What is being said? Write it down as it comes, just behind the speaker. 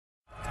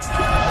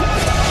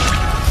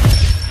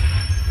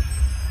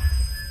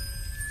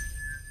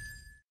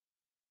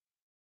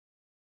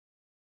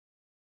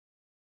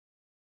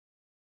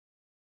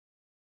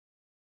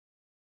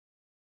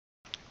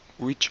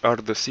Which are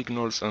the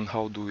signals and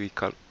how do we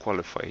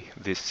qualify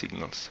these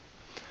signals?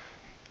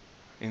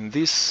 In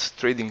this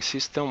trading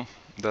system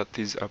that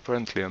is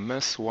apparently a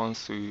mess,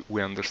 once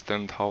we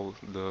understand how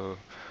the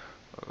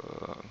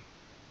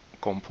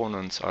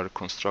components are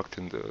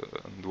constructed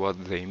and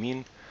what they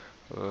mean,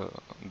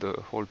 the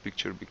whole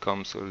picture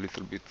becomes a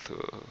little bit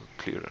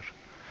clearer.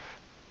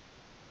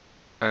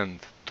 And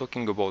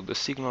talking about the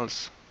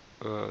signals,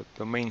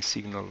 the main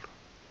signal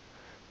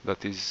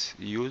that is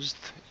used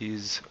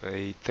is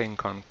a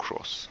Tenkan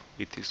cross.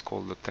 It is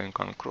called the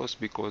Tenkan cross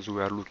because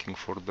we are looking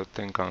for the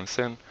Tenkan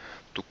Sen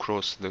to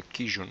cross the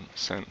Kijun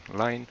Sen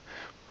line,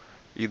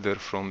 either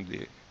from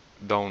the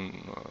down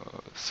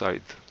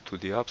side to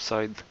the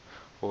upside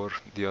or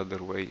the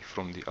other way,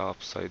 from the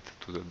upside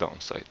to the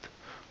downside.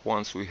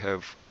 Once we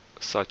have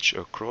such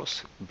a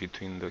cross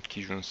between the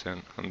Kijun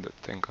Sen and the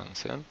Tenkan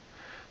Sen,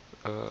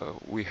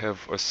 we have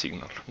a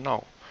signal.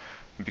 Now,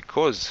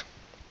 because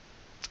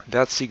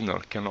that signal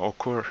can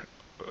occur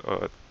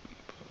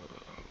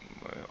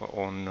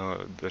on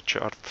the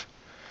chart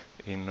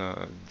in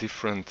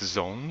different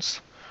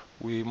zones,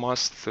 we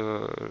must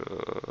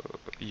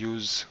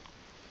use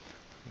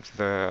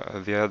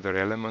the other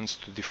elements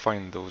to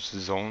define those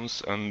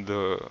zones and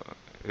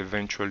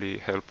eventually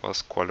help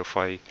us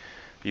qualify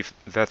if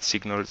that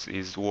signal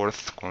is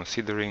worth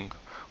considering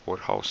or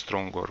how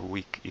strong or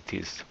weak it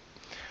is.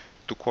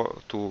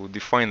 To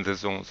define the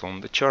zones on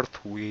the chart,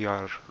 we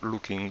are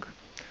looking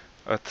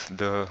at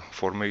the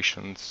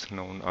formations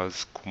known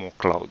as Kumo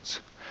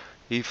clouds.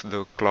 If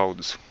the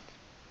cloud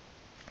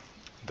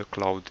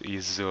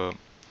is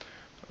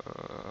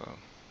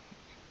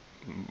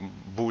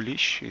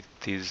bullish,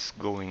 it is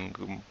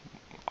going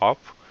up,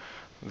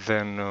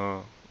 then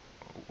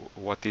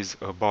what is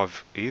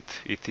above it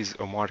is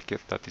a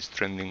market that is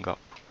trending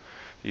up.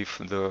 If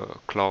the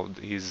cloud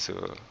is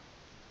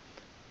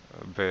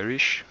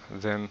bearish,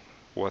 then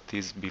what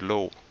is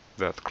below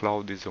that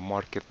cloud is a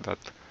market that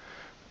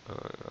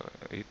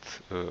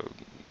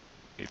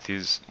it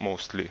is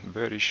mostly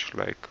bearish,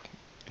 like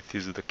it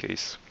is the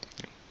case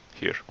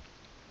here.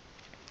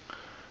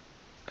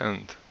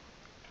 And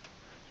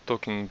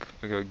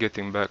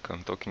getting back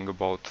and talking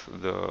about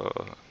the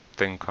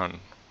Tenkan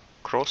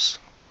cross,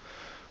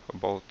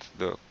 about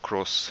the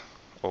cross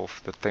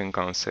of the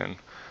Tenkan Sen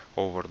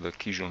over the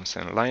Kijun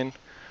Sen line,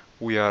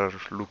 we are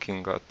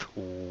looking at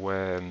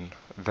when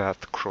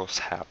that cross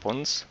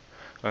happens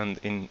and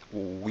in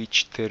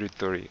which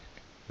territory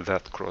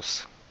that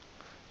cross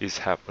is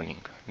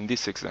happening. In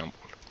this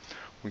example,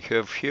 we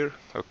have here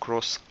a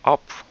cross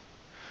up,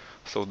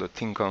 so the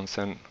Tenkan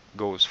Sen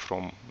goes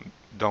from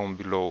down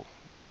below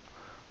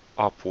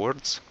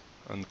upwards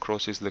and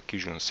crosses the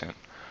Kijun Sen.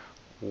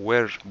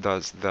 Where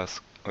does that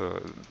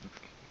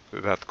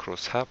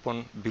cross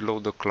happen? Below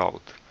the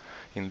cloud.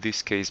 In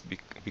this case,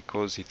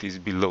 because it is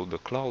below the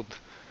cloud,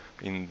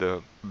 in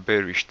the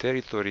bearish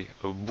territory,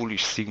 a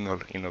bullish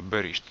signal in a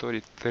bearish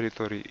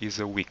territory is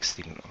a weak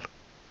signal.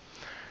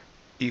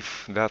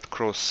 If that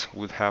cross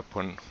would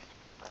happen,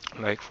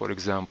 like for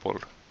example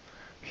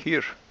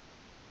here,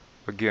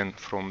 again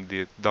from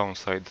the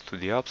downside to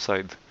the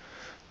upside,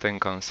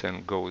 Tenkan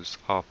Sen goes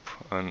up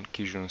and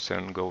Kijun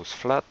Sen goes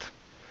flat.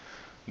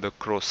 The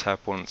cross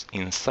happens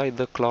inside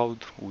the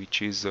cloud,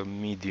 which is a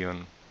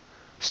median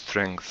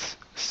strength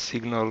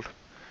signal.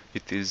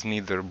 It is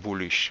neither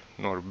bullish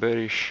nor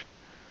bearish,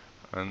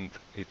 and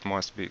it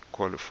must be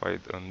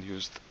qualified and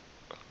used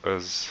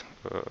as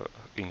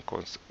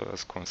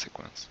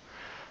consequence.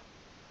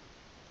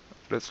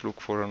 Let's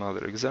look for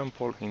another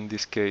example. In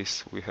this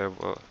case, we have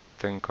a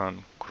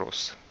Tenkan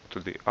cross to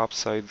the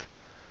upside.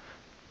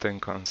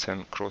 Tenkan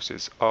Sen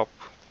crosses up,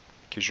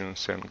 Kijun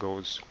Sen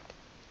goes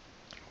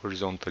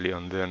horizontally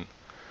and then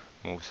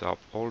moves up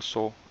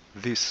also.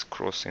 This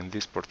cross in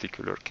this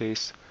particular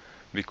case,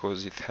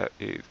 because it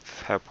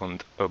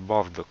happened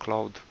above the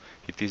cloud,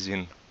 it is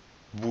in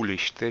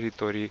bullish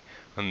territory,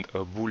 and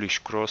a bullish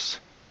cross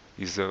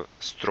is a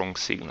strong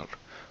signal,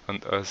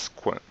 and as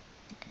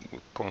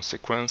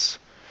consequence,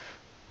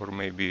 or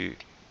maybe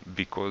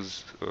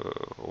because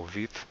of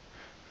it,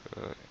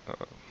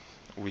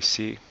 we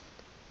see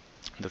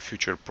the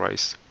future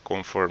price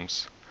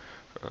confirms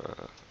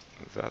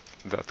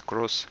that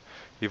cross.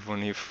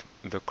 Even if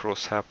the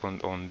cross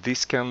happened on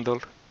this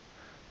candle,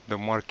 the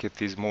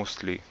market is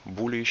mostly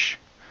bullish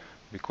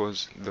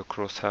because the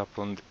cross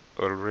happened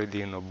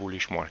already in a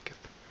bullish market.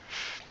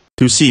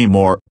 To see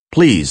more,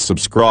 please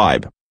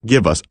subscribe,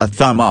 give us a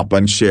thumb up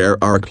and share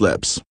our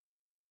clips.